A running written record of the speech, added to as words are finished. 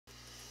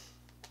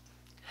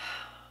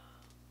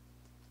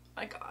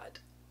my God.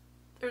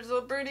 They're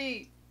so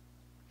pretty.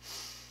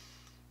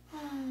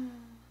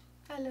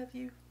 I love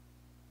you.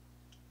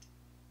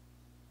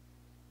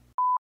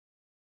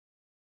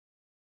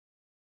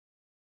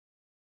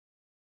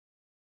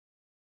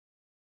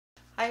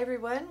 Hi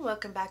everyone,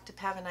 welcome back to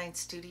Pavonine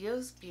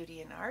Studios,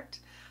 Beauty and Art.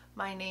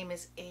 My name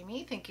is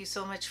Amy. Thank you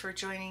so much for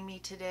joining me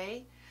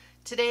today.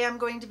 Today I'm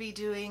going to be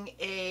doing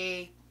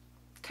a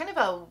kind of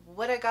a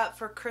what I got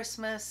for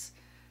Christmas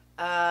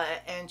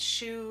and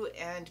shoe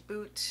and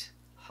boot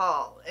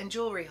haul and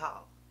jewelry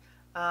haul.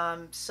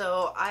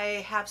 So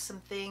I have some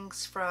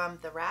things from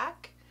the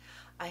rack,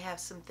 I have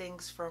some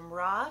things from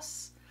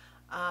Ross,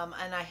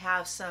 and I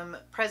have some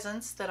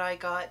presents that I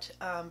got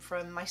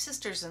from my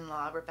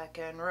sisters-in-law,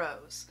 Rebecca and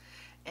Rose,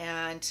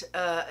 and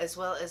as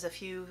well as a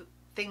few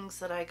things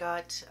that I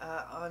got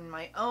on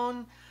my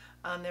own.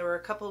 There were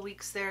a couple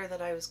weeks there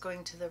that I was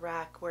going to the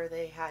rack where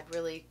they had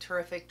really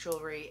terrific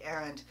jewelry,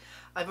 and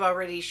I've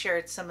already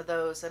shared some of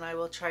those, and I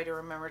will try to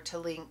remember to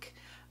link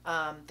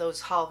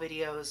those haul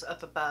videos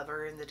up above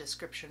or in the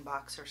description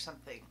box or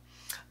something.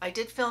 I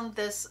did film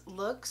this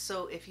look,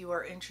 so if you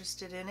are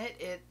interested in it,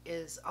 it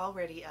is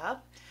already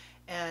up,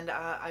 and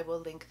I will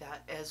link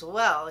that as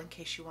well in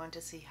case you want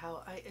to see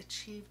how I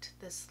achieved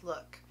this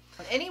look.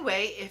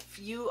 Anyway, if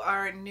you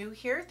are new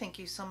here, thank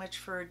you so much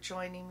for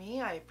joining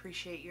me. I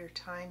appreciate your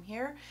time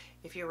here.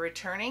 If you're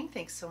returning,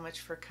 thanks so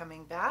much for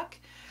coming back.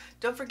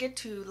 Don't forget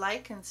to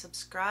like and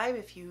subscribe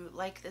if you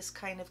like this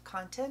kind of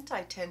content.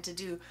 I tend to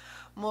do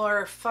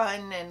more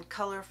fun and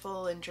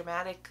colorful and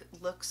dramatic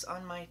looks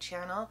on my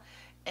channel.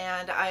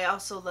 And I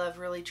also love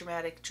really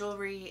dramatic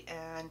jewelry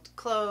and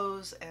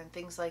clothes and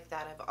things like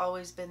that. I've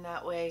always been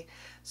that way.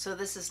 So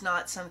this is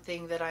not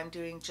something that I'm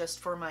doing just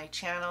for my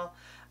channel.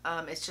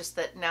 It's just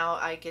that now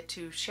I get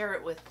to share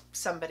it with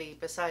somebody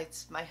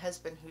besides my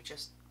husband, who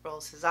just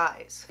rolls his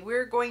eyes.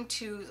 We're going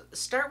to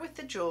start with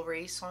the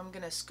jewelry, so I'm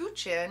going to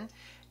scooch in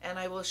and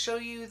I will show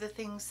you the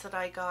things that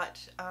I got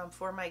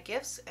for my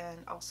gifts, and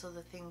also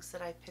the things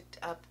that I picked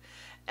up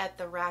at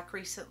the rack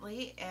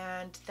recently,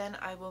 and then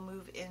I will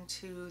move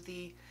into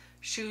the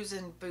shoes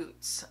and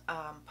boots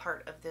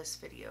part of this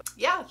video.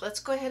 Yeah, let's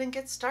go ahead and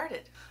get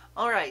started.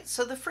 Alright,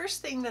 so the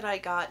first thing that I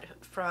got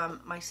from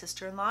my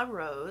sister-in-law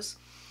Rose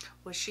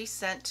was she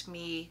sent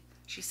me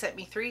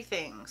 3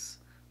 things,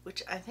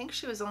 which I think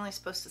she was only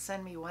supposed to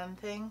send me one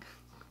thing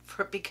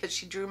because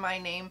she drew my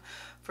name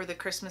for the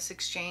Christmas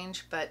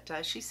exchange, but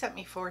she sent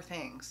me 4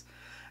 things,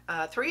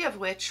 3 of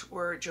which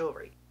were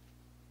jewelry.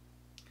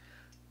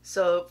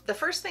 So the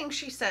first thing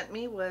she sent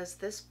me was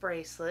this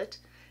bracelet,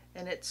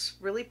 and it's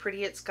really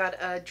pretty. It's got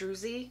a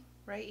druzy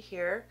right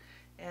here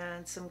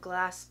and some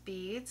glass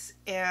beads,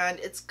 and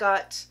it's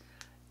got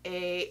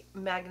a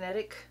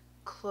magnetic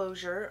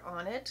closure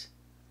on it,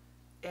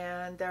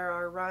 and there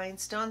are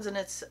rhinestones, and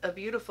it's a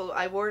beautiful,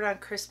 I wore it on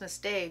Christmas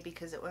Day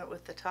because it went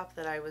with the top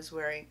that I was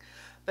wearing,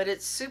 but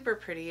it's super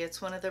pretty.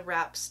 It's one of the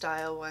wrap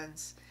style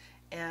ones,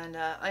 and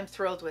I'm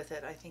thrilled with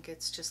it. I think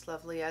it's just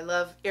lovely. I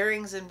love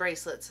earrings and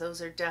bracelets.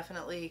 Those are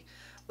definitely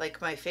like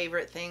my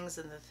favorite things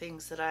and the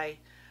things that I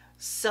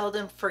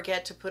seldom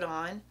forget to put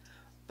on.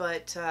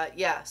 But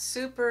yeah,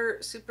 super,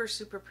 super,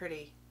 super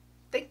pretty.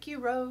 Thank you,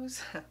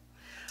 Rose.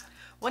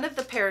 One of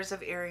the pairs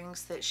of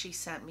earrings that she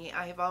sent me,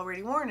 I have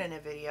already worn in a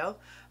video,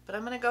 but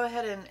I'm going to go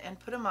ahead and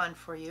put them on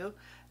for you.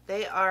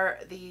 They are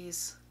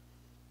these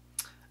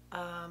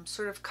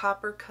sort of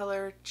copper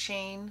color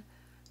chain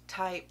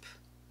type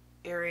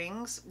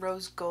earrings,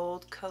 rose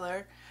gold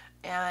color,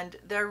 and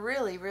they're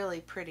really, really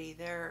pretty.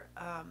 They're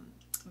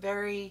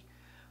very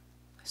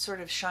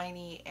sort of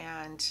shiny,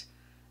 and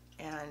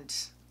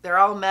they're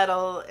all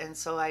metal, and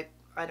so I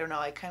don't know,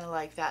 I kind of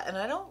like that. And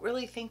I don't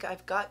really think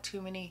I've got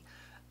too many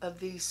of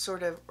these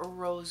sort of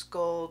rose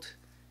gold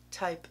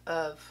type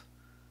of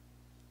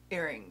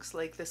earrings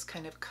like this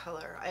kind of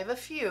color. I have a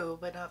few,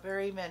 but not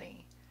very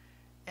many,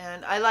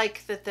 and I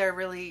like that they're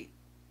really,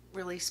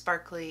 really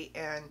sparkly,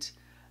 and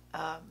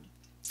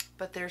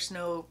but there's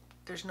no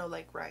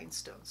like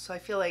rhinestones, so I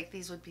feel like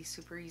these would be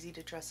super easy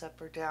to dress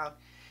up or down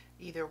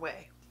either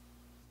way.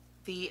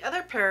 The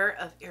other pair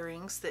of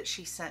earrings that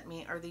she sent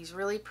me are these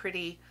really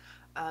pretty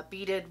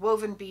beaded,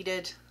 woven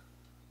beaded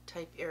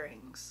type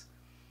earrings,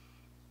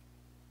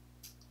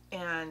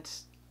 and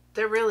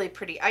they're really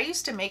pretty. I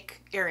used to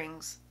make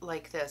earrings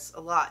like this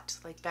a lot,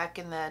 like back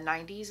in the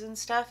 90s and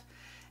stuff,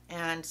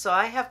 and so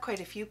I have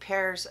quite a few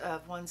pairs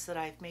of ones that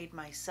I've made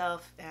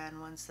myself and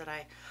ones that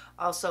I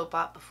also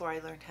bought before I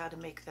learned how to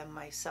make them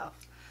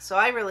myself. So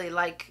I really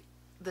like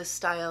this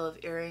style of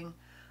earring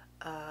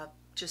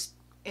just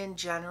in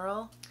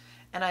general,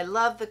 and I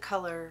love the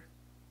color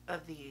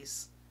of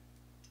these.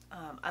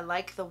 I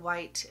like the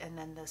white and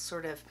then the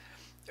sort of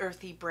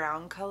earthy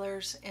brown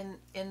colors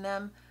in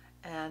them,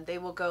 and they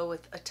will go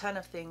with a ton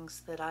of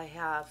things that I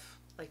have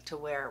like to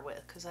wear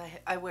with, because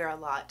I wear a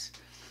lot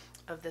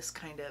of this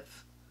kind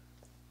of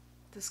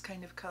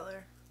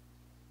color.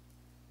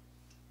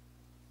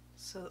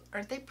 So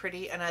aren't they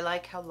pretty? And I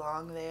like how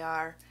long they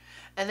are,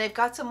 and they've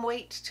got some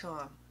weight to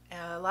them.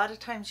 And a lot of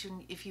times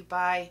if you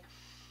buy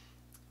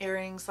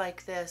earrings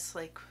like this,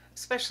 like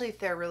especially if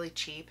they're really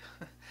cheap.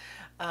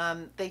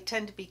 They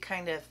tend to be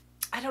kind of,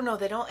 I don't know,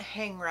 they don't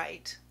hang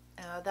right.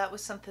 That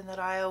was something that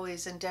I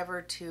always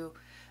endeavored to,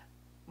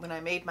 when I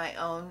made my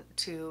own,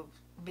 to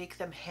make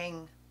them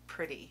hang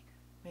pretty,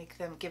 make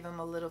them, give them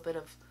a little bit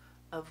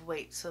of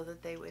weight so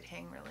that they would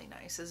hang really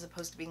nice, as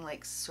opposed to being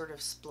like sort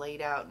of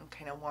splayed out and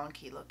kind of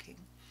wonky looking.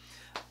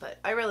 But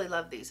I really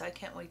love these. I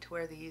can't wait to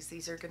wear these.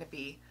 These are going to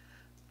be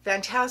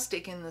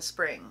fantastic in the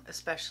spring,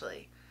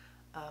 especially.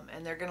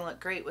 And they're going to look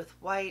great with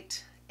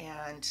white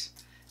and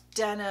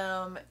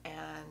denim,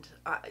 and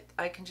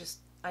I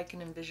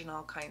can envision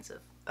all kinds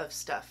of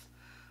stuff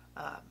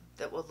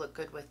that will look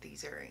good with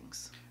these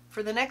earrings.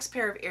 For the next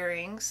pair of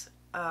earrings,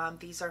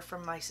 these are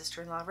from my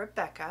sister-in-law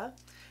Rebecca,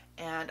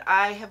 and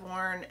I have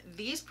worn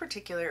these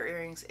particular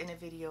earrings in a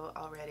video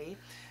already.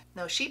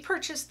 Now, she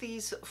purchased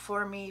these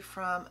for me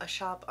from a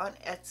shop on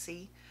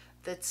Etsy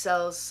that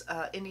sells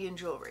Indian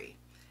jewelry.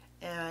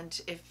 And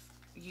if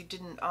you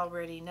didn't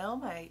already know,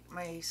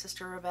 my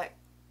sister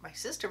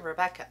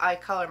Rebecca, I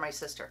call her my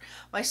sister.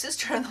 My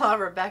sister-in-law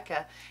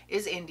Rebecca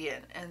is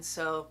Indian, and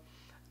so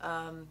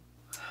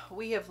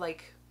we have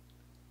like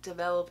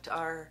developed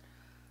our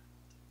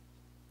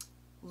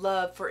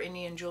love for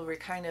Indian jewelry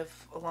kind of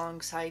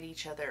alongside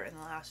each other in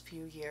the last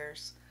few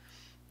years.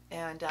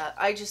 And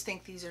I just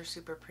think these are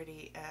super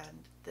pretty,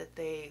 and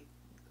that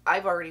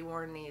I've already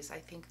worn these, I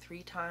think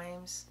 3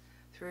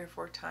 or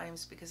 4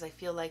 times, because I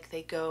feel like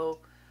they go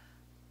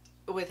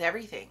with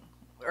everything,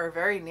 or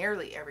very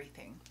nearly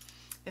everything.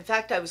 In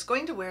fact, I was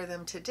going to wear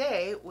them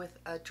today with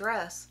a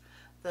dress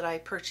that I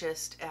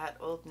purchased at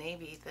Old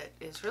Navy that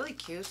is really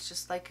cute. It's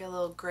just like a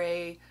little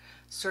gray,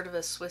 sort of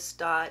a Swiss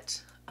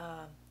dot,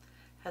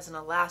 has an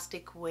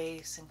elastic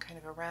waist and kind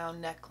of a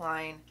round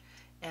neckline,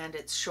 and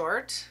it's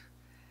short.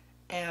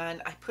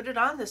 And I put it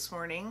on this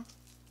morning,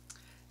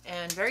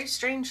 and very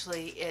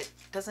strangely, it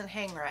doesn't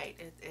hang right.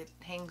 It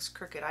hangs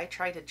crooked. I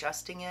tried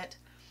adjusting it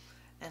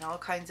and all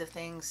kinds of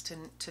things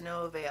to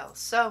no avail.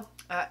 So,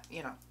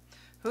 you know,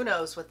 who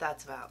knows what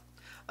that's about.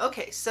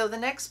 Okay, so the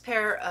next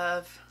pair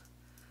of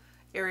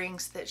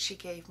earrings that she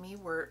gave me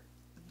were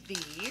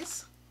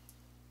these.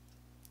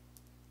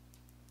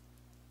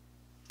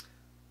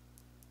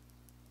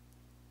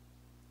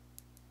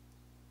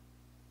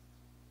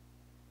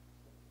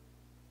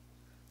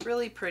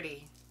 Really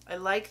pretty. I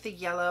like the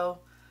yellow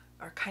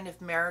or kind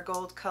of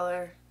marigold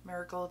color.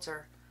 Marigolds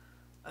are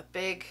a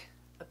big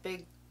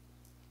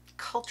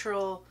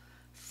cultural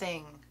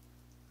thing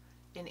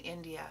in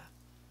India.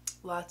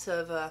 Lots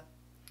of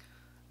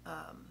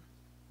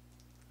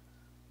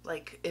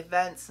like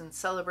events and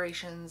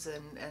celebrations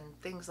and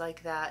things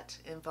like that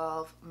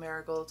involve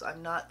marigolds.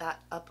 I'm not that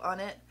up on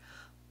it,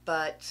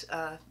 but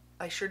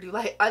I sure do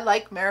I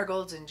like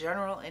marigolds in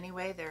general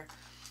anyway.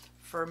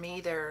 For me,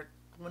 they're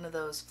one of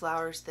those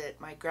flowers that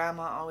my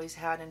grandma always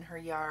had in her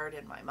yard,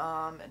 and my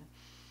mom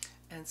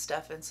and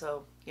stuff, and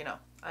so, you know,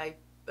 I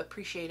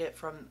appreciate it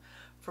from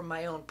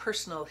my own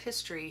personal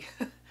history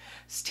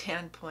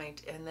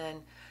standpoint, and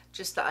then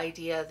just the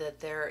idea that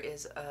there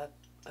is a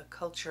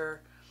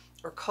culture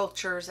or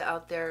cultures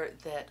out there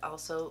that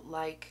also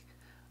like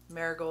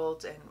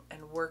marigolds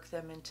and work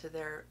them into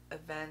their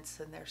events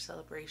and their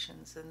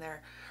celebrations and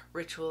their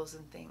rituals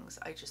and things.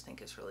 I just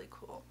think is really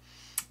cool.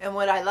 And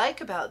what I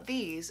like about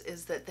these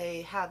is that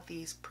they have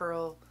these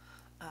pearl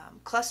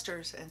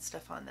clusters and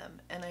stuff on them.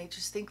 And I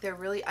just think they're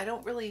really, I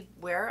don't really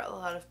wear a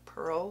lot of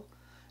pearl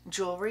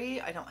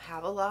jewelry. I don't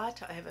have a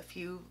lot. I have a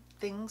few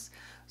things.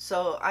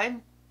 So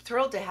I'm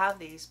thrilled to have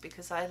these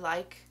because I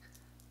like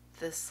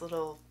this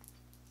little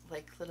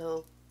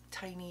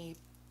tiny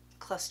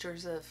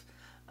clusters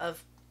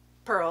of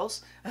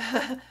pearls.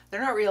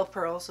 They're not real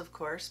pearls, of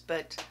course,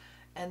 but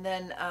and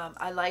then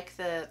I like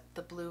the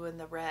blue and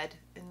the red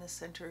in the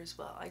center as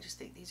well. I just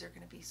think these are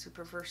going to be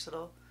super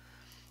versatile,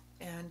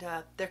 and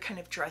they're kind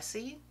of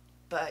dressy,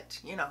 but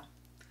you know,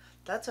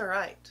 that's all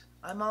right.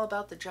 I'm all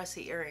about the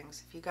dressy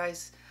earrings. If you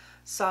guys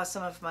saw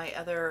some of my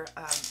other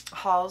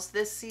hauls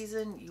this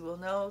season, you will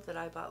know that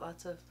I bought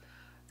lots of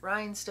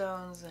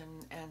rhinestones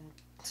and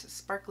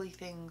sparkly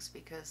things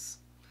because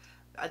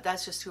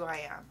that's just who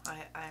I am.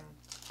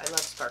 I love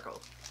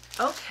sparkle.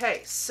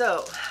 Okay,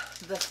 so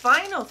the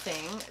final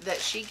thing that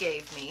she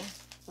gave me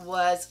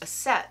was a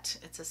set.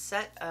 It's a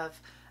set of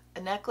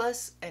a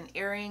necklace and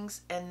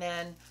earrings, and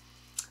then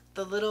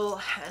the little,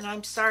 and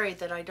I'm sorry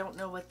that I don't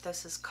know what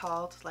this is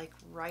called, like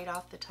right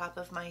off the top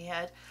of my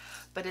head,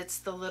 but it's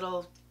the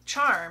little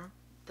charm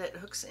that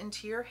hooks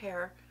into your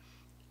hair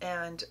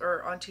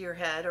or onto your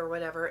head or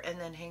whatever, and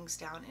then hangs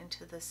down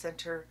into the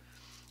center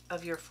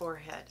of your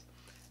forehead.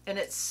 And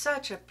it's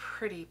such a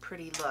pretty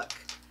look.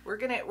 We're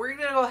gonna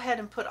go ahead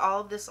and put all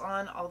of this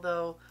on,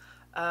 although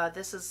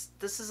this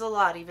is a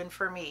lot even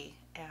for me,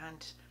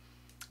 and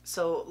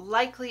so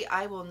likely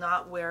I will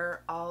not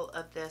wear all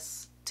of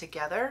this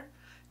together,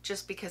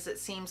 just because it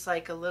seems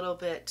like a little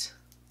bit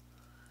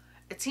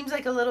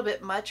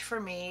much for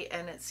me,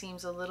 and it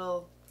seems a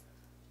little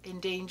in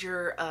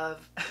danger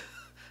of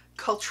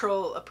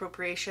cultural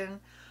appropriation,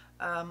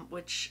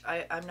 which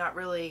I'm not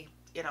really,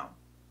 you know,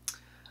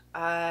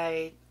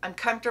 I'm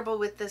comfortable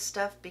with this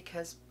stuff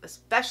because,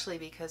 especially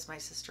because my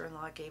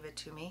sister-in-law gave it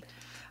to me.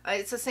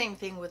 It's the same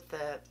thing with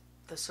the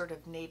sort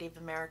of Native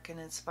American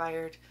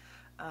inspired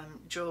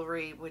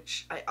jewelry,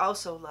 which I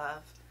also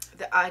love.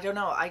 I don't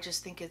know. I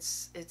just think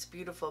it's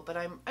beautiful, but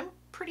I'm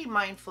pretty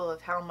mindful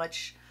of how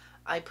much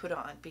I put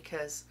on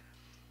because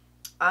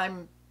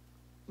I'm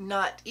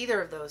not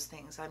either of those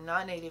things. I'm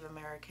not Native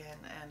American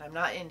and I'm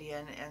not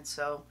Indian, and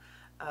so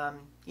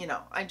you know,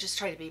 I just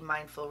try to be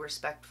mindful,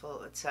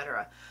 respectful,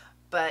 etc.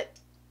 But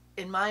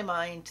in my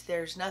mind,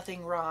 there's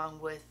nothing wrong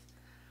with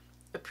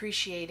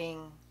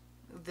appreciating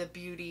the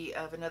beauty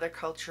of another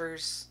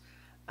culture's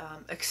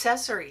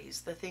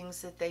accessories, the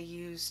things that they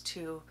use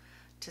to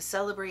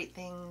celebrate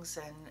things,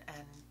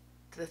 and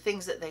the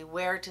things that they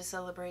wear to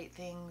celebrate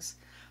things,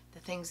 the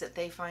things that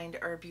they find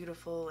are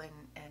beautiful and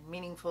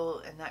meaningful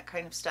and that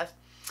kind of stuff.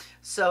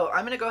 So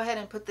I'm going to go ahead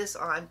and put this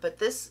on, but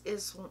this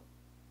is,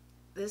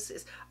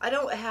 I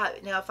don't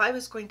have, now if I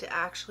was going to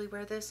actually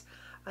wear this,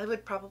 I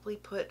would probably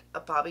put a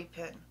bobby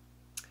pin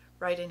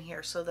right in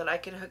here so that I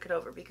can hook it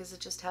over, because it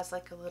just has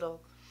like a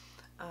little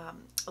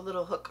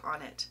hook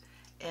on it.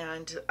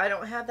 And I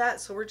don't have that,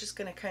 so we're just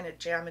going to kind of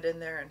jam it in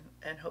there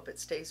and hope it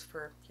stays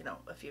for, you know,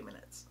 a few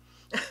minutes.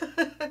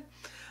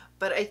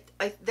 But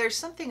there's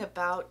something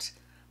about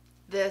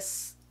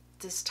this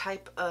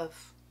type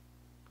of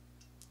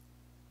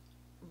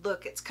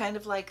look. It's kind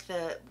of like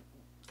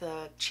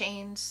the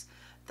chains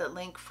that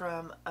link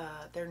from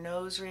their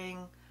nose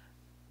ring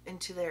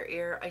into their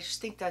ear. I just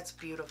think that's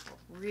beautiful,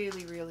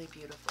 really, really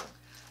beautiful.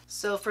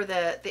 So for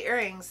the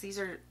earrings, these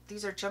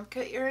are jump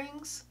cut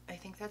earrings. I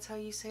think that's how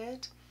you say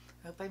it.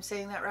 I hope I'm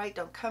saying that right.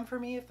 Don't come for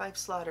me if I've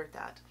slaughtered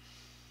that.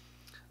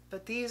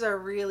 But these are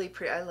really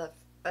pretty.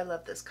 I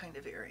love this kind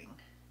of earring.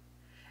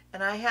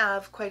 And I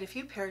have quite a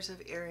few pairs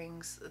of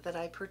earrings that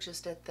I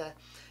purchased at the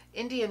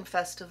Indian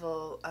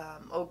festival.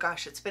 Oh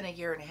gosh, it's been a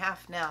year and a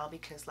half now,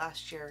 because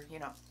last year, you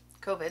know,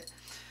 COVID.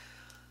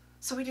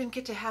 So we didn't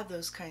get to have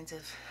those kinds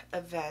of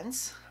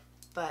events.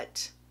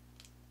 But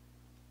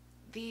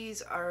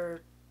these are,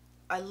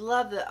 I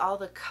love all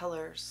the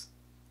colors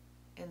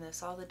in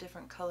this, all the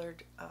different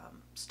colored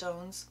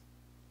stones.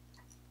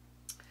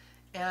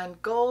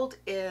 And gold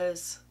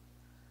is,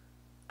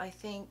 I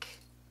think,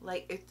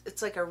 like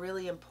it's like a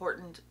really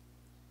important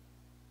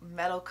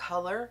metal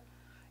color,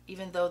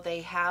 even though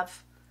they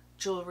have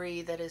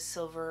jewelry that is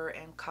silver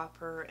and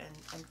copper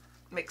and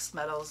mixed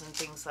metals and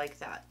things like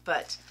that.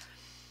 But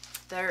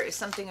there is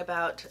something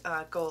about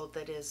gold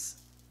that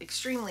is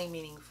extremely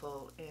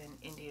meaningful in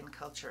Indian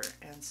culture.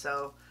 And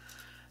so,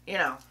 you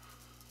know,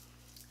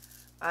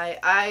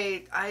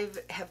 I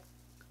have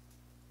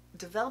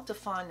developed a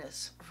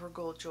fondness for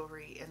gold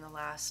jewelry in the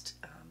last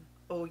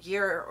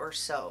year or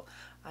so.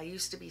 I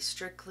used to be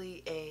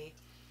strictly a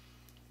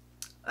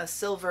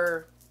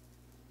silver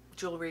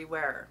jewelry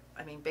wearer.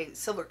 I mean,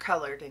 silver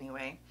colored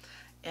anyway.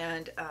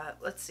 And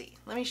let's see.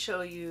 Let me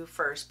show you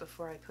first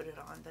before I put it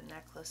on the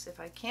necklace,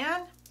 if I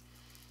can.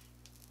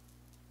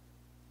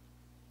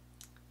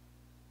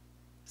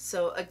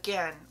 So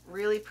again,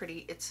 really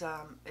pretty. It's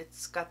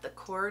got the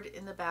cord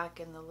in the back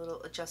and the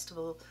little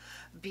adjustable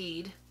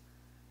bead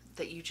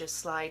that you just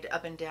slide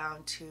up and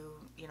down to,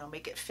 you know,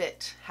 make it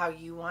fit how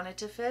you want it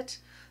to fit.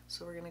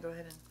 So we're going to go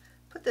ahead and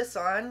put this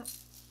on.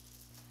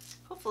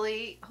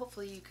 Hopefully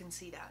you can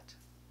see that.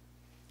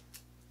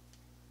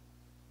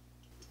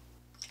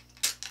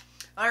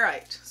 All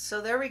right,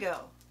 so there we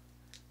go.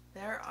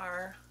 There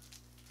are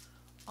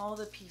all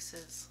the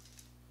pieces.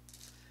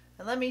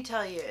 And let me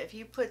tell you, if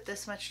you put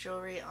this much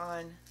jewelry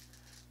on,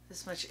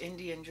 this much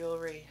Indian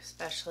jewelry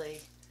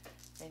especially,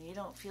 and you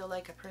don't feel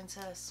like a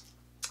princess,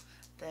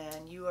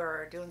 then you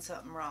are doing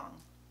something wrong.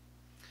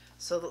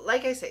 So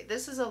like I say,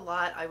 this is a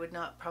lot. I would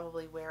not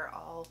probably wear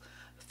all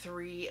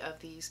 3 of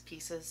these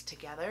pieces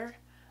together,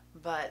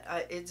 but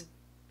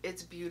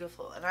it's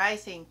beautiful. And I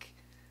think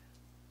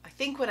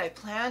what I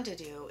plan to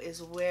do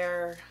is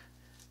wear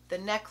the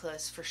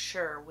necklace for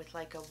sure with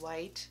like a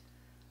white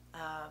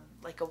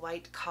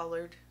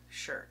collared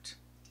shirt.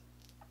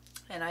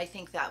 And I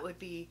think that would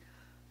be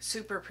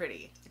super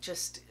pretty,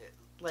 just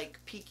like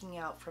peeking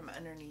out from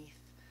underneath,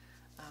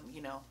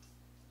 you know,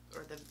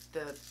 or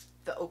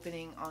the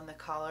opening on the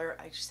collar.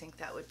 I just think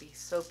that would be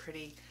so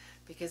pretty,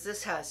 because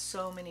this has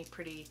so many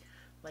pretty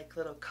like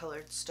little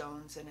colored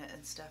stones in it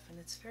and stuff, and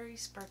it's very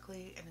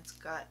sparkly, and it's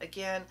got,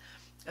 again,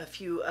 a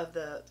few of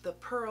the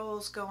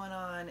pearls going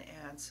on.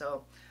 And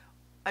so,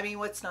 I mean,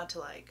 what's not to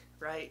like,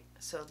 right?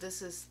 So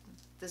this is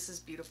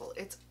beautiful.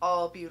 It's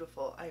all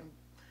beautiful. I'm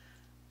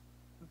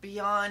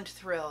beyond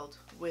thrilled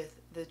with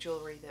the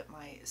jewelry that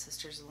my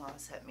sisters-in-law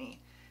sent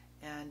me.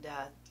 And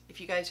if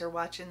you guys are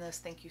watching this,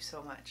 thank you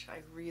so much. I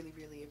really,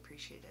 really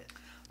appreciate it.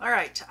 All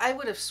right, I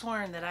would have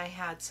sworn that I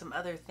had some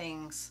other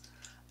things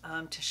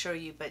to show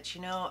you, but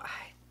you know,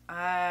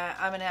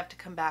 I'm gonna have to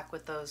come back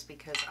with those,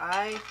 because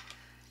I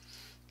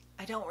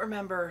don't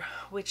remember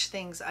which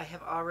things I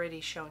have already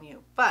shown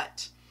you.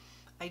 But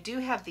I do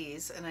have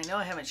these, and I know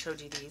I haven't showed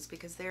you these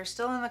because they are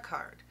still on the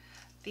card.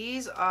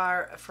 These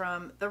are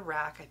from the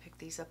rack. I picked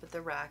these up at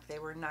the rack. They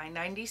were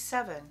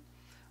 $9.97,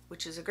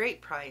 which is a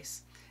great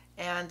price.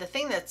 And the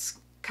thing that's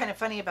kind of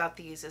funny about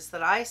these is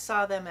that I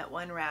saw them at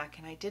one rack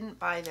and I didn't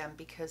buy them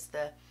because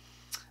the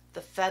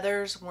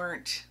feathers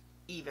weren't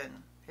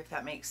even, if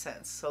that makes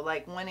sense. So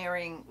like one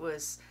earring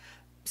was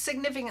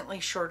significantly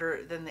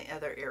shorter than the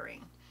other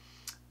earring.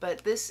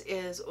 But this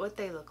is what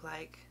they look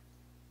like.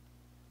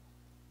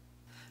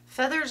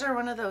 Feathers are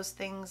one of those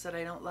things that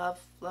I don't love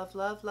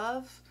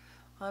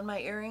on my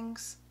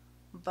earrings,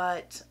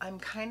 but I'm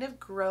kind of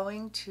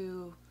growing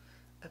to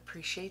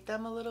appreciate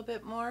them a little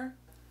bit more.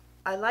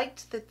 I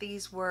liked that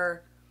these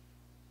were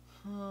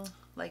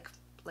like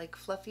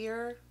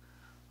fluffier,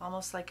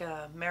 almost like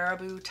a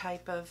marabou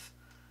type of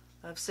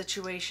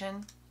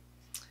situation.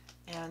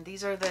 And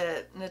these are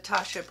the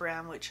Natasha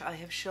brand, which I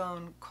have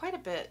shown quite a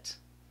bit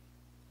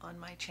on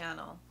my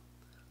channel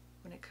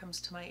when it comes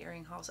to my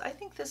earring hauls. I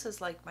think this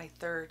is like my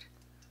third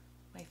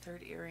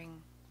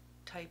earring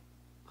type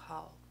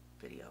haul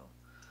video.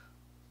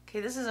 Okay,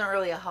 this isn't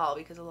really a haul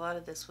because a lot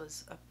of this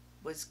was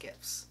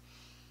gifts.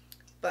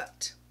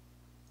 But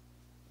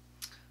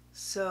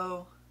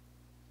so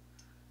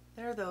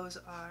there those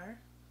are.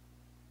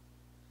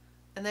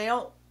 And they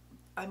don't,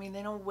 I mean,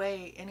 they don't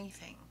weigh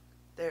anything.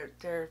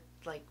 They're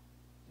like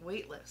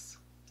weightless.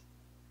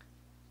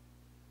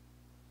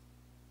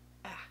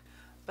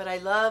 But I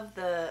love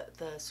the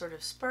sort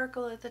of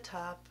sparkle at the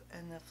top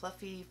and the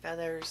fluffy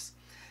feathers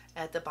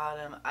at the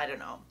bottom. I don't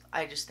know.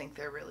 I just think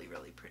they're really,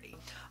 really pretty.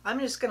 I'm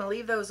just going to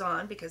leave those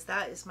on because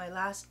that is my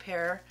last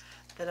pair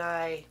that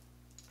I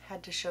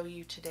had to show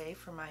you today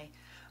for my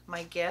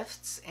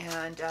gifts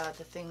and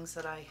the things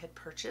that I had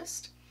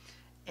purchased.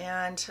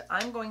 And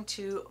I'm going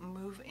to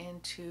move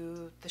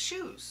into the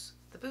shoes,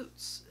 the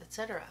boots,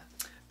 etc.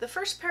 The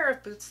first pair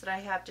of boots that I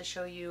have to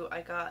show you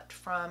I got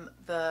from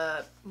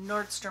the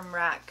Nordstrom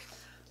Rack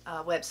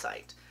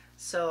website.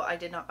 So I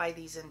did not buy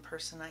these in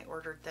person. I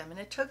ordered them and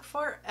it took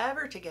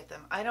forever to get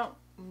them. I don't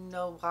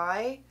know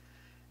why.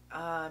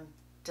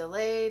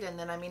 Delayed, and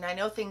then I mean I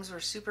know things were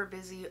super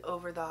busy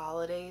over the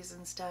holidays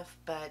and stuff,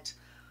 but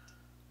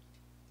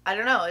I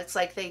don't know. It's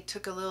like they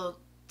took a little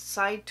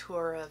side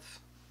tour of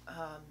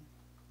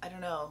I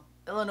don't know,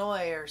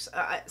 Illinois or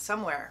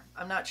somewhere.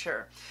 I'm not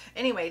sure.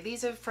 Anyway,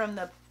 these are from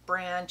the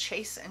brand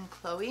Chase and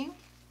Chloe.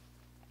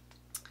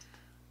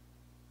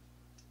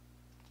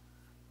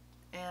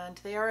 And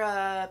they are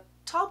a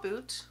tall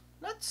boot,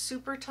 not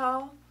super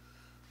tall.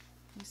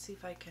 Let me see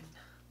if I can.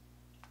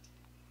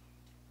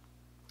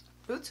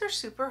 Boots are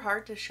super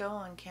hard to show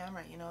on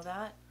camera, you know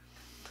that?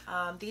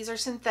 These are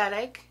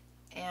synthetic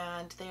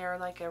and they are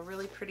like a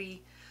really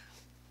pretty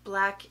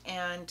black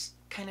and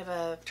kind of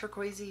a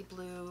turquoisey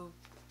blue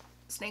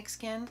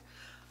snakeskin.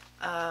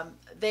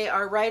 They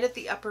are right at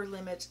the upper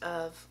limit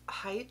of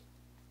height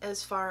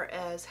as far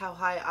as how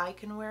high I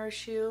can wear a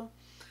shoe.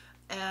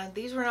 And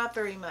these were not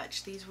very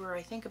much. These were,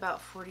 I think,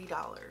 about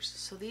 $40.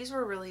 So these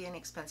were really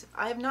inexpensive.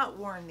 I have not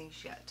worn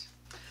these yet.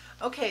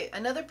 Okay,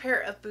 another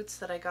pair of boots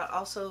that I got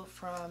also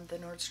from the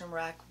Nordstrom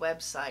Rack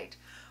website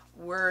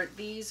were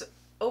these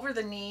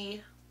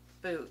over-the-knee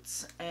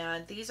boots.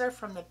 And these are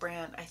from the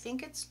brand, I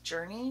think it's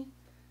Journey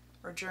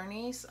or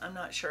Journeys. I'm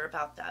not sure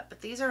about that.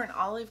 But these are an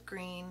olive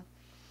green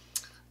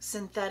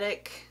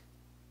synthetic.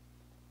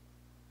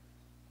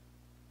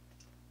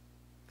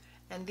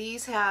 And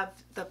these have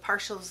the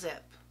partial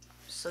zip,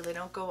 so they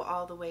don't go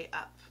all the way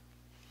up.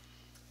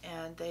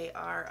 And they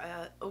are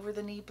a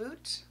over-the-knee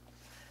boot.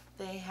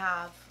 They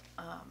have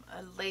a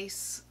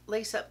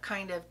lace-up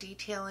kind of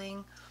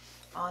detailing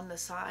on the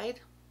side.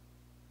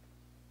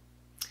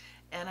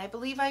 And I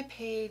believe I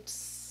paid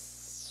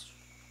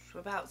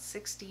about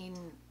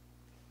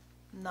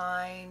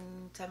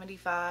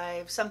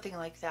 $69.75, something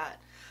like that.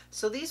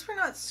 So these were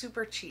not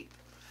super cheap.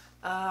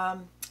 I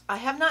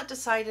have not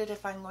decided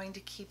if I'm going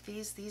to keep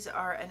these. These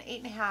are an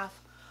 8.5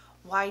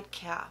 wide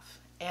calf.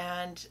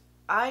 And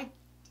I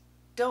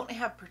don't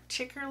have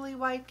particularly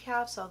wide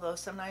calves, although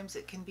sometimes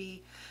it can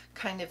be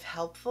kind of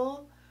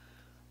helpful.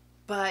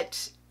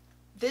 But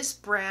this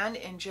brand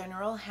in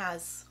general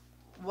has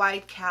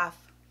wide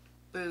calf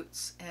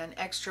boots and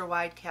extra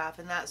wide calf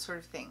and that sort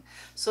of thing.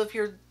 So if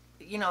you're,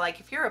 you know, like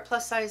if you're a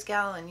plus size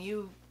gal and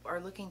you are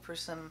looking for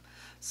some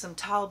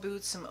tall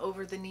boots, some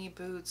over the knee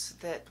boots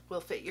that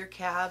will fit your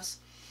calves,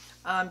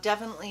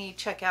 definitely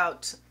check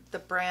out the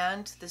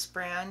brand, this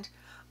brand.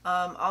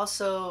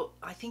 Also,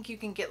 I think you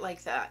can get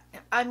like that.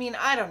 I mean,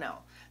 I don't know.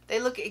 They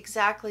look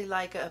exactly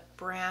like a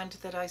brand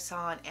that I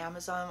saw on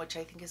Amazon, which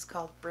I think is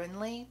called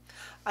Brinley.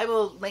 I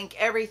will link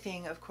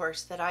everything, of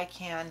course, that I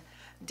can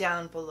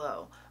down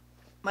below.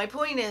 My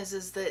point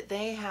is that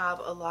they have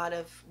a lot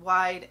of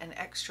wide and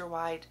extra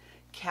wide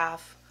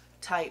calf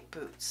type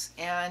boots.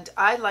 And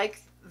I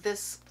like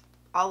this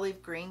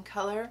olive green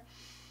color.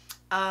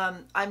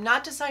 I'm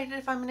not decided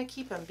if I'm going to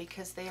keep them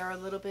because they are a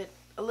little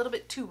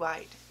bit too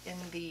wide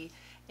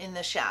in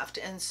the shaft,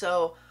 and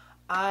so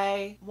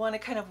I want to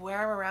kind of wear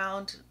them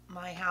around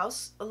my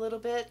house a little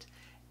bit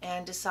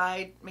and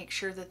make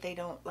sure that they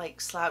don't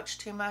like slouch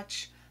too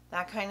much,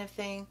 that kind of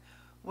thing,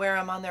 wear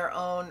them on their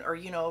own, or,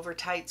 you know, over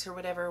tights or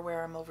whatever,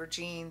 wear them over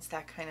jeans,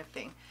 that kind of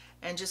thing,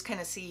 and just kind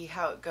of see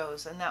how it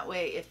goes. And that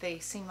way, if they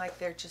seem like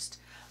they're just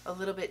a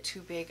little bit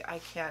too big, I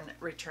can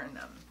return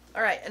them.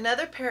 All right,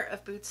 another pair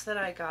of boots that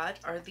I got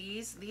are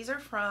these. These are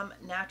from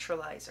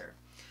Naturalizer,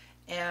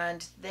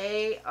 and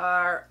they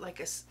are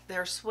like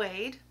they're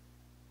suede,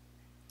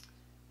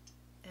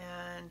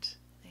 and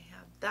they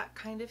have that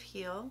kind of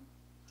heel,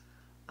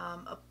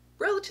 a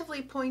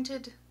relatively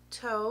pointed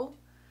toe,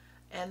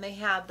 and they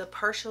have the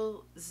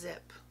partial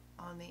zip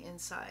on the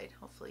inside.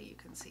 Hopefully you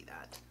can see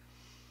that.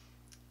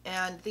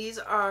 And these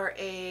are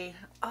they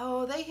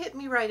hit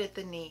me right at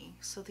the knee.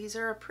 So these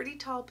are a pretty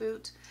tall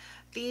boot.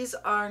 These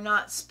are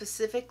not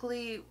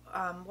specifically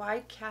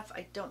wide calf,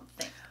 I don't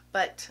think.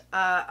 But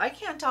I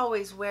can't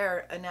always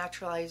wear a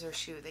Naturalizer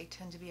shoe. They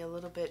tend to be a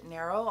little bit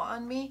narrow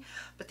on me.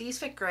 But these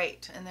fit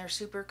great, and they're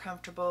super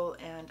comfortable,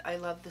 and I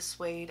love the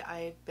suede.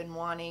 I've been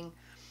wanting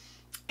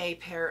a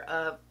pair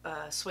of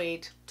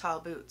suede tall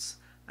boots.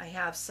 I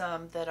have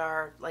some that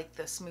are like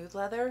the smooth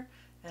leather,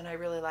 and I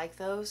really like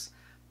those,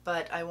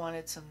 but I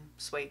wanted some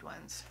suede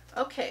ones.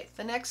 Okay,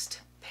 the next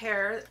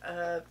pair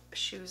of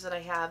shoes that I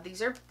have,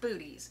 these are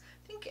booties.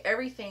 I think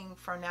everything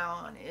from now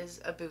on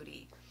is a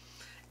bootie.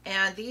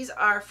 And these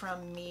are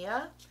from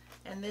Mia,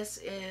 and this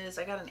is,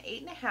 I got an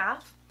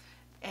 8.5,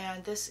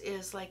 and this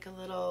is like a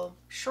little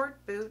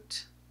short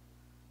boot,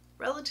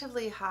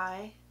 relatively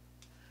high,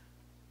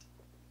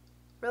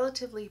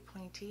 relatively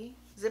pointy,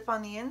 zip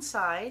on the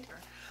inside.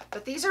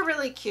 But these are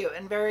really cute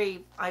and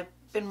I've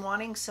been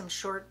wanting some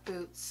short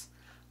boots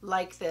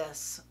like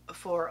this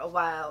for a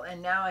while, and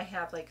now I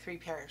have like 3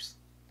 pairs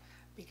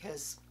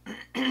because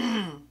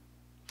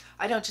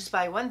I don't just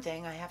buy one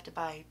thing, I have to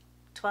buy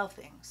 12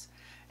 things.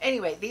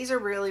 Anyway, these are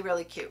really,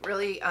 really cute,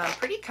 really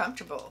pretty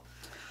comfortable.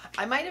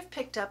 I might have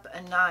picked up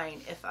a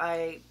 9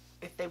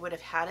 if they would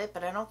have had it,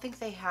 but I don't think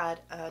they had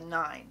a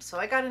 9. So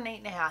I got an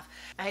 8.5.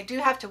 I do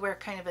have to wear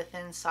kind of a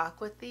thin sock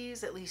with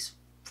these, at least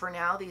for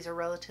now. These are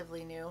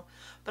relatively new,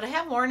 but I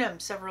have worn them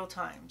several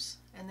times,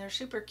 and they're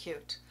super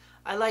cute.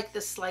 I like the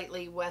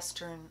slightly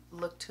Western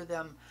look to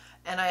them,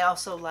 and I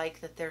also like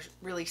that they're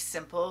really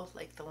simple,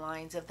 like the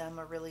lines of them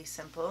are really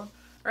simple.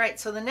 All right,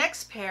 so the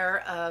next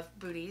pair of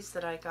booties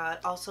that I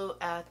got also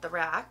at the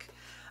rack,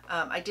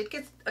 I did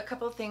get a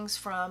couple of things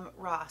from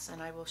Ross,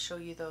 and I will show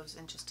you those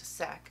in just a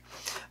sec.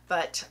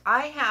 But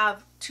I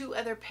have 2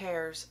 other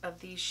pairs of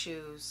these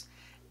shoes,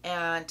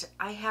 and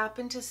I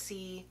happened to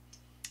see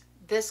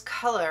this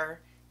color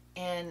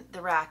in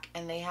the rack,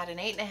 and they had an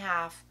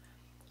 8.5,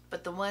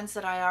 but the ones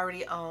that I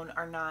already own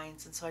are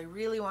 9s, and so I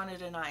really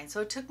wanted a 9.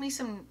 So it took me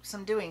some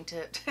doing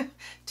to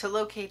to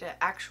locate an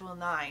actual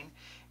 9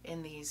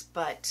 in these,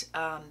 but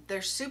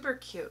they're super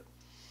cute.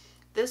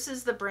 This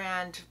is the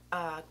brand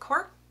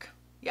Cork.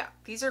 Yeah,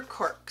 these are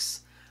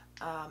Corks,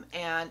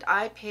 and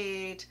I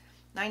paid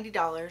 $90,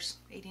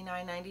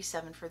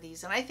 $89.97 for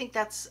these, and I think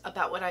that's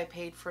about what I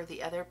paid for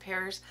the other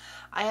pairs.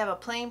 I have a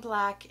plain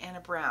black and a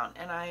brown,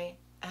 and I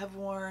have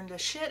worn the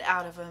shit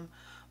out of them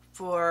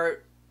for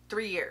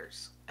 3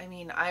 years. I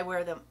mean, I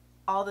wear them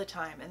all the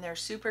time, and they're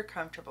super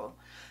comfortable.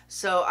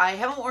 So I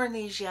haven't worn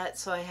these yet,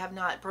 so I have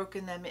not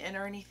broken them in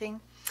or anything,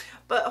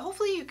 but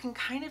hopefully you can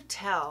kind of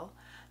tell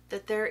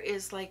that there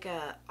is like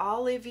a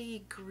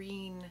olivey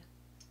green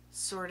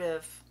sort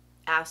of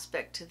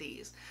aspect to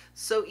these.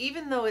 So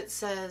even though it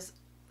says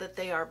that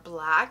they are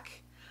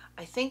black,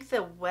 I think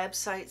the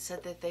website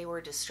said that they were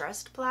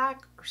distressed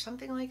black or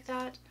something like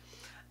that,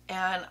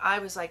 and I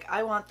was like,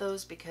 I want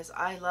those because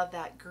I love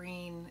that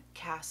green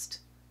cast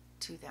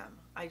to them.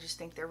 I just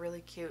think they're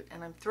really cute,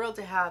 and I'm thrilled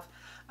to have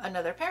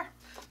another pair.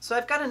 So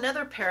I've got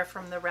another pair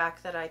from the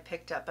rack that I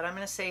picked up, but I'm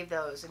going to save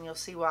those, and you'll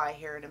see why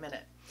here in a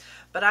minute.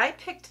 But I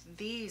picked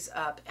these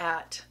up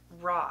at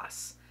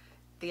Ross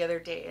the other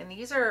day, and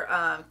these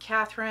are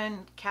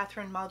Catherine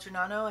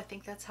Maldonado, I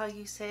think that's how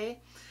you say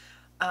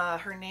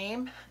her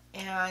name.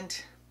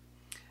 And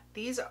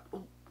these,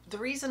 the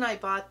reason I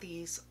bought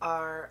these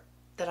are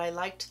that I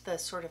liked the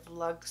sort of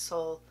lug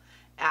sole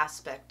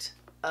aspect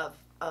of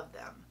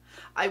them.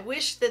 I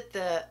wish that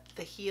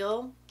the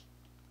heel,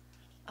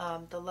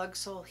 the lug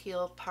sole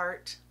heel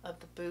part of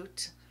the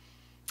boot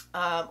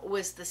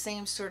was the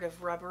same sort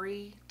of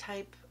rubbery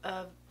type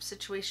of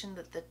situation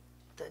that the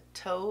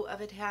toe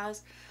of it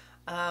has.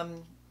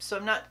 So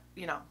I'm not,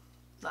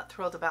 not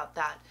thrilled about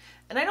that.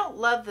 And I don't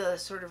love the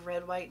sort of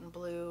red, white, and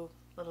blue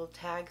little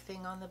tag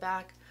thing on the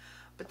back,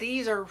 but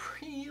these are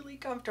really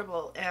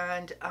comfortable,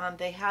 and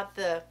they have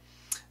the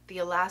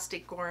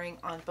elastic goring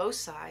on both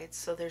sides,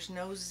 so there's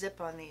no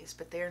zip on these,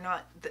 but they're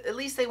not, at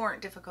least they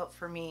weren't difficult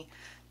for me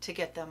to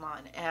get them on.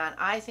 And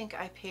I think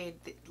I paid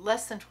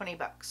less than 20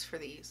 bucks for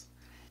these,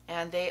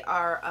 and they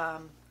are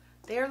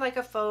like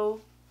a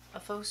faux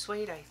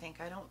suede, I think.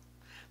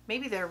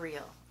 Maybe they're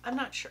real, I'm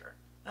not sure.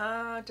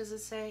 Does it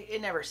say?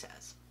 It never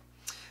says.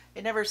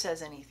 It never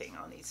says anything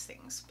on these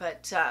things,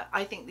 but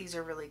I think these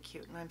are really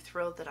cute, and I'm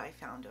thrilled that I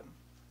found them.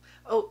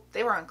 Oh,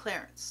 they were on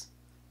clearance.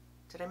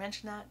 Did I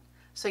mention that?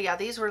 So yeah,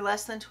 these were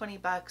less than 20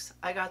 bucks.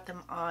 I got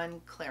them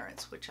on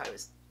clearance, which I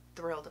was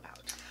thrilled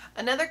about.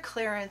 Another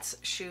clearance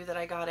shoe that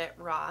I got at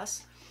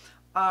Ross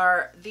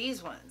are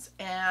these ones,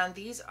 and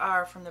these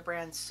are from the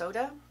brand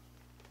Soda.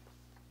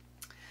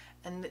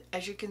 And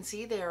as you can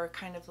see, they are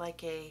kind of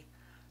like a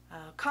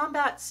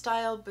combat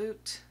style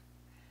boot,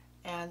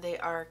 and they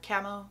are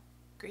camo,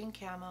 green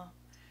camo,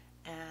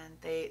 and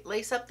they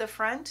lace up the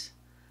front,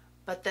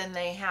 but then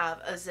they have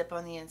a zip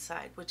on the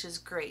inside, which is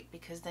great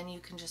because then you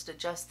can just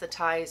adjust the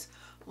ties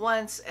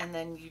once and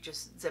then you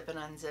just zip and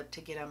unzip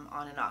to get them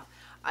on and off.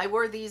 I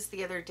wore these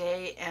the other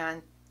day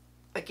and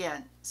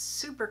again,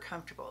 super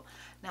comfortable.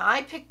 Now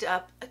I picked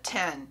up a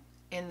 10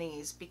 in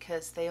these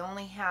because they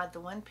only had the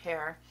one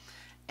pair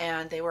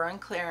and they were on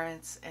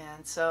clearance,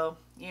 and so,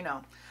 you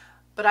know,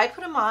 but I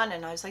put them on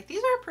and I was like,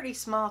 these are a pretty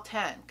small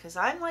 10 because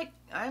I'm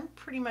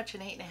pretty much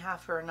an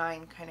 8.5 or a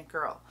 9 kind of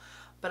girl.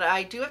 But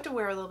I do have to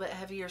wear a little bit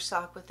heavier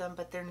sock with them,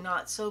 but they're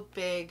not so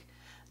big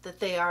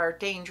that they are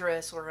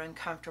dangerous or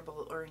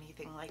uncomfortable or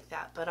anything like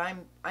that. But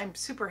I'm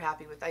super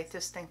happy with. I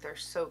just think they're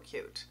so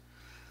cute.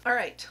 All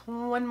right,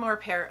 one more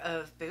pair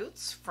of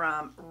boots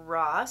from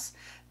Ross.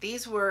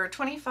 These were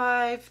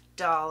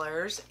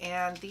 $25,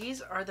 and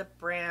these are the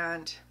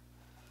brand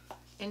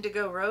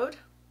Indigo Road.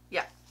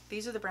 Yeah,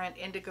 these are the brand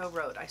Indigo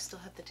Road. I still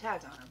have the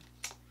tag on them,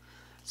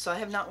 so I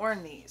have not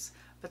worn these.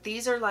 But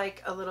these are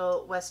like a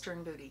little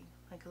Western bootie.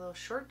 Like a little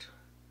short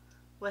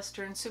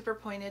Western super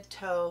pointed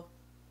toe,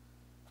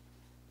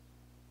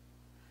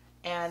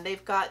 and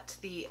they've got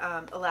the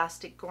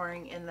elastic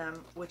goring in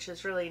them, which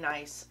is really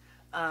nice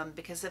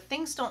because if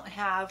things don't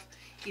have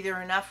either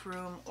enough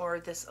room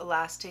or this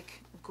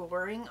elastic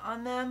goring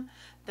on them,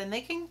 then they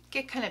can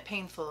get kind of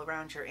painful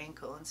around your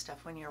ankle and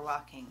stuff when you're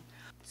walking.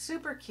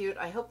 Super cute.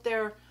 I hope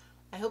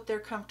they're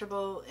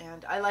comfortable,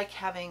 and I like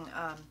having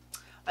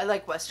I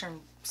like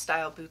Western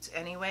style boots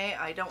anyway.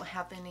 I don't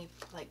have any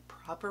like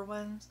proper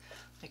ones,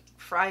 like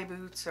fry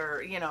boots,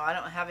 or, you know, I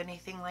don't have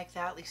anything like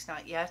that, at least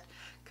not yet,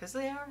 because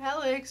they are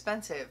hella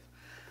expensive.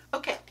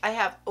 Okay, I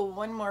have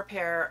one more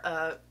pair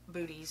of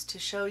booties to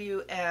show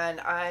you, and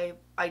I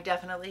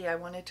definitely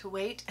wanted to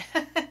wait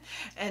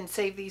and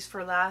save these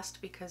for last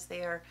because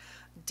they are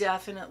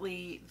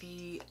definitely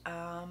the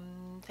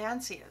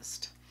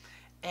fanciest.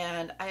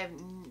 And I have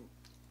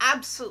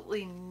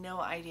absolutely no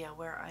idea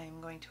where I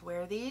am going to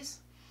wear these.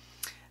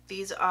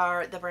 These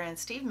are the brand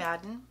Steve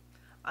Madden.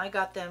 I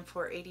got them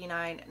for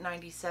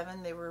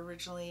 $89.97. They were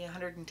originally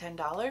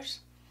 $110.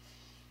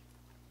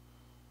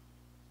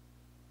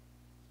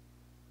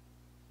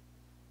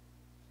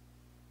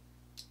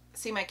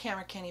 See, my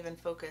camera can't even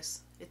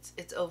focus.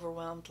 It's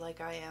overwhelmed like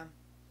I am.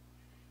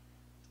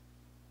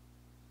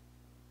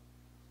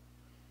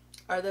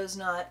 Are those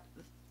not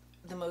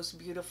the most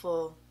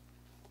beautiful?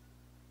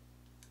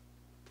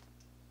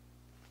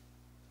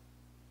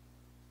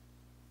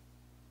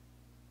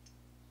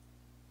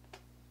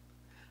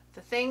 The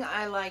thing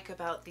I like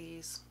about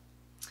these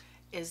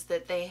is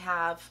that they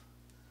have,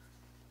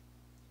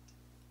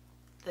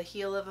 the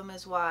heel of them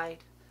is wide,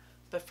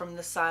 but from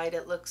the side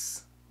it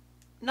looks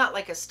not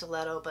like a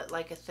stiletto, but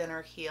like a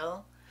thinner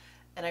heel.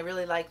 And I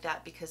really like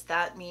that because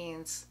that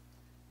means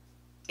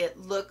it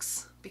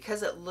looks,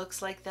 because it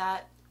looks like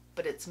that,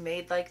 but it's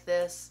made like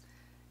this,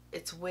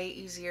 it's way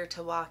easier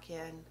to walk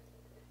in.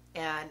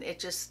 And it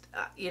just,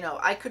 you know,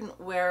 I couldn't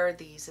wear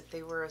these if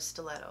they were a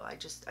stiletto. I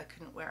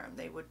couldn't wear them.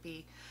 They would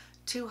be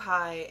too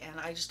high, and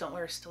I just don't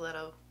wear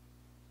stiletto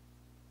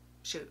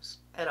shoes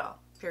at all,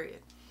 period.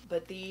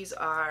 But these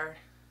are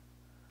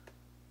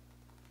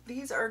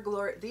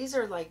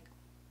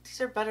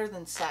better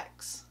than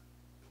sex.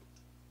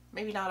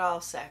 Maybe not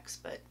all sex,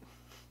 but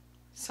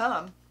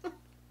some.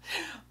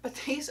 But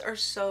these are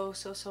so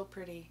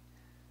pretty.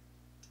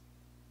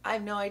 I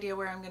have no idea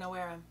where I'm going to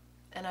wear them.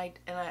 And I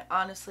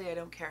honestly, I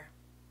don't care.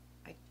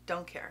 I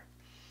don't care.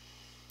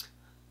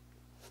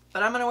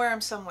 But I'm going to wear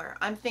them somewhere.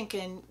 I'm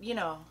thinking, you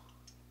know,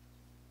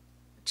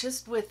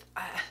 just with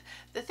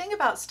the thing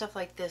about stuff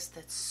like this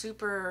that's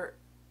super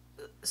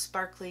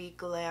sparkly,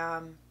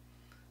 glam,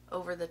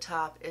 over the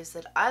top, is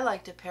that I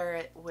like to pair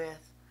it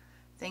with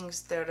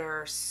things that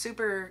are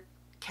super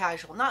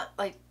casual, not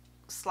like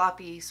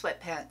sloppy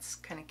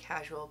sweatpants kind of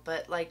casual,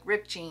 but like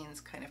ripped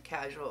jeans kind of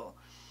casual,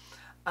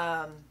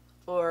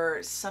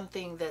 or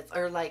something that,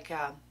 or like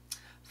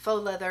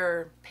faux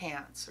leather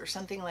pants or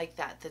something like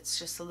that, that's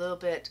just a little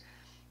bit,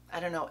 I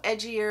don't know,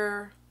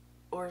 edgier,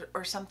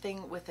 or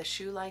something with a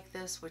shoe like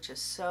this, which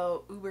is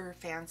so uber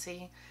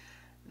fancy,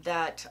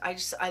 that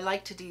I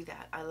like to do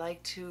that. I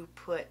like to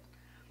put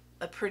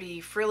a pretty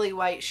frilly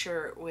white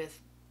shirt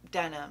with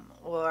denim,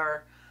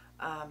 or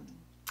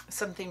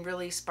something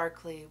really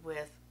sparkly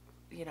with,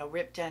 you know,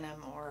 ripped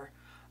denim, or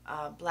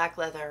black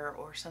leather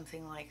or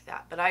something like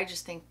that. But I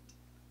just think,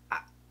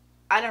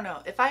 I don't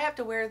know, if I have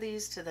to wear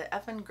these to the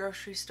effing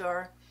grocery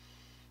store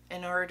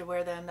in order to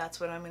wear them, that's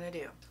what I'm going to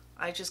do.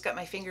 I just got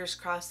my fingers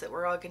crossed that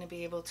we're all going to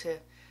be able to,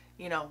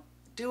 you know,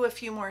 do a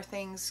few more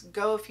things,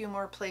 go a few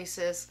more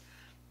places,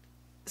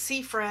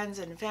 see friends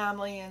and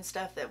family and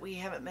stuff that we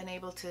haven't been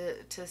able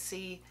to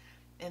see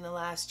in the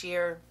last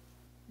year.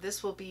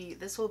 This will be a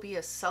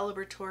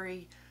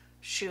celebratory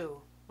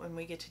shoe when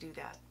we get to do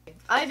that.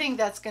 I think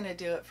that's going to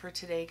do it for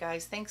today,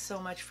 guys. Thanks so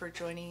much for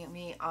joining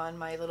me on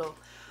my little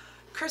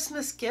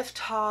Christmas gift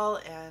haul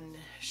and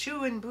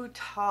shoe and boot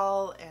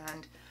haul.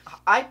 And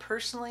I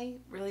personally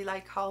really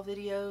like haul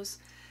videos,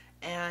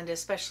 and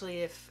especially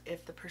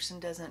if the person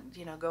doesn't,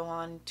 you know, go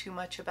on too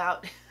much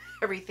about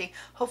everything.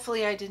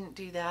 Hopefully I didn't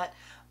do that,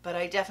 but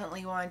I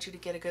definitely wanted you to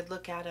get a good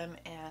look at them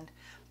and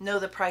know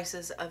the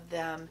prices of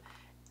them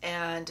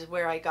and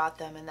where I got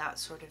them and that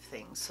sort of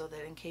thing, so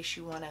that in case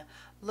you want to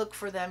look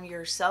for them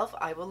yourself,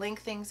 I will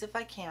link things if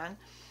I can.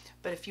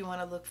 But if you want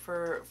to look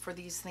for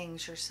these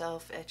things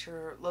yourself at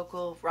your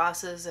local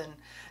Ross's and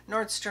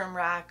Nordstrom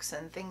racks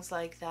and things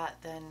like that,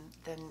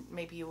 then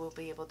maybe you will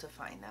be able to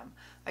find them.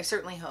 I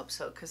certainly hope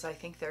so, because I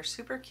think they're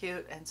super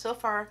cute. And so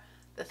far,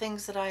 the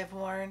things that I have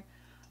worn,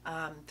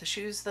 the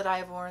shoes that I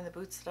have worn, the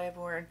boots that I've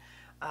worn,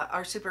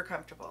 are super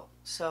comfortable.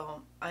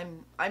 So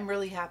I'm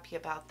really happy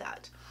about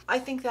that. I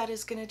think that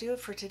is going to do it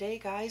for today,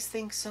 guys.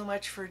 Thanks so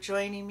much for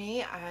joining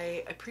me.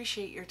 I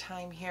appreciate your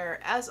time here.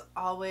 As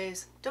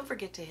always, don't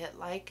forget to hit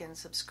like and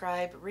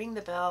subscribe, ring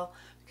the bell,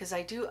 because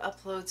I do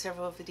upload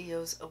several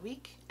videos a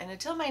week. And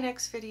until my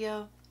next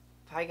video,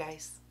 bye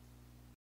guys.